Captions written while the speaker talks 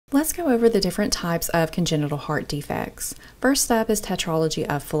Let's go over the different types of congenital heart defects. First up is Tetralogy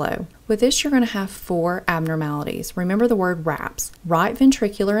of Fallot. With this, you're going to have 4 abnormalities. Remember the word RAPS: right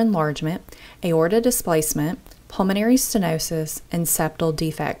ventricular enlargement, aorta displacement, pulmonary stenosis, and septal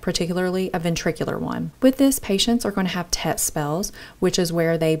defect, particularly a ventricular one. With this, patients are going to have TET spells, which is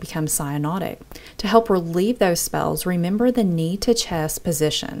where they become cyanotic. To help relieve those spells, remember the knee to chest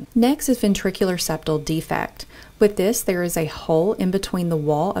position. Next is ventricular septal defect. With this, there is a hole in between the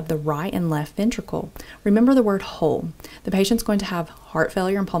wall of the right and left ventricle. Remember the word hole. The patient's going to have heart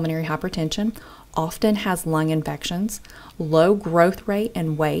failure and pulmonary hypertension, often has lung infections, low growth rate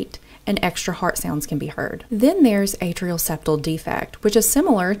and weight, and extra heart sounds can be heard. Then there's atrial septal defect, which is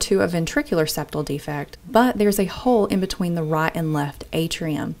similar to a ventricular septal defect, but there's a hole in between the right and left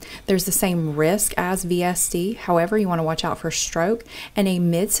atrium. There's the same risk as VSD, however, you want to watch out for stroke, and a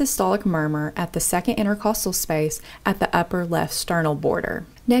mid-systolic murmur at the second intercostal space at the upper left sternal border.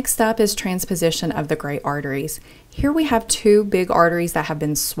 Next up is transposition of the great arteries. Here we have 2 big arteries that have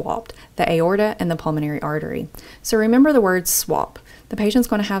been swapped, the aorta and the pulmonary artery. So remember the word swap. The patient's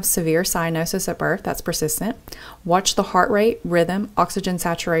going to have severe cyanosis at birth, that's persistent. Watch the heart rate, rhythm, oxygen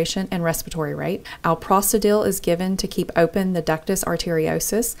saturation, and respiratory rate. Alprostadil is given to keep open the Ductus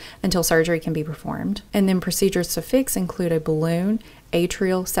arteriosus until surgery can be performed. And then procedures to fix include a balloon,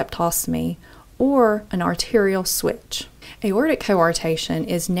 atrial septostomy, or an arterial switch. Aortic coarctation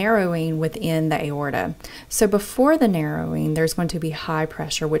is narrowing within the aorta. So before the narrowing, there's going to be high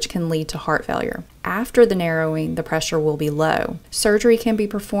pressure, which can lead to heart failure. After the narrowing, the pressure will be low. Surgery can be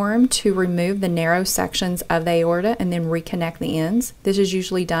performed to remove the narrow sections of the aorta and then reconnect the ends. This is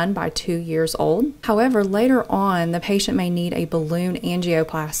usually done by 2 years old. However, later on, the patient may need a balloon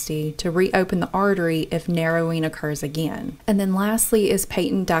angioplasty to reopen the artery if narrowing occurs again. And then lastly is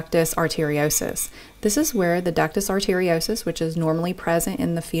patent ductus arteriosus. This is where the ductus arteriosus, which is normally present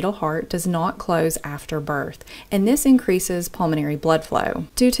in the fetal heart, does not close after birth, and this increases pulmonary blood flow.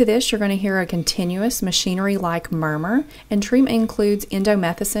 Due to this, you're going to hear a continuous machinery-like murmur, and treatment includes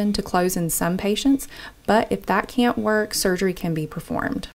indomethacin to close in some patients, but if that can't work, surgery can be performed.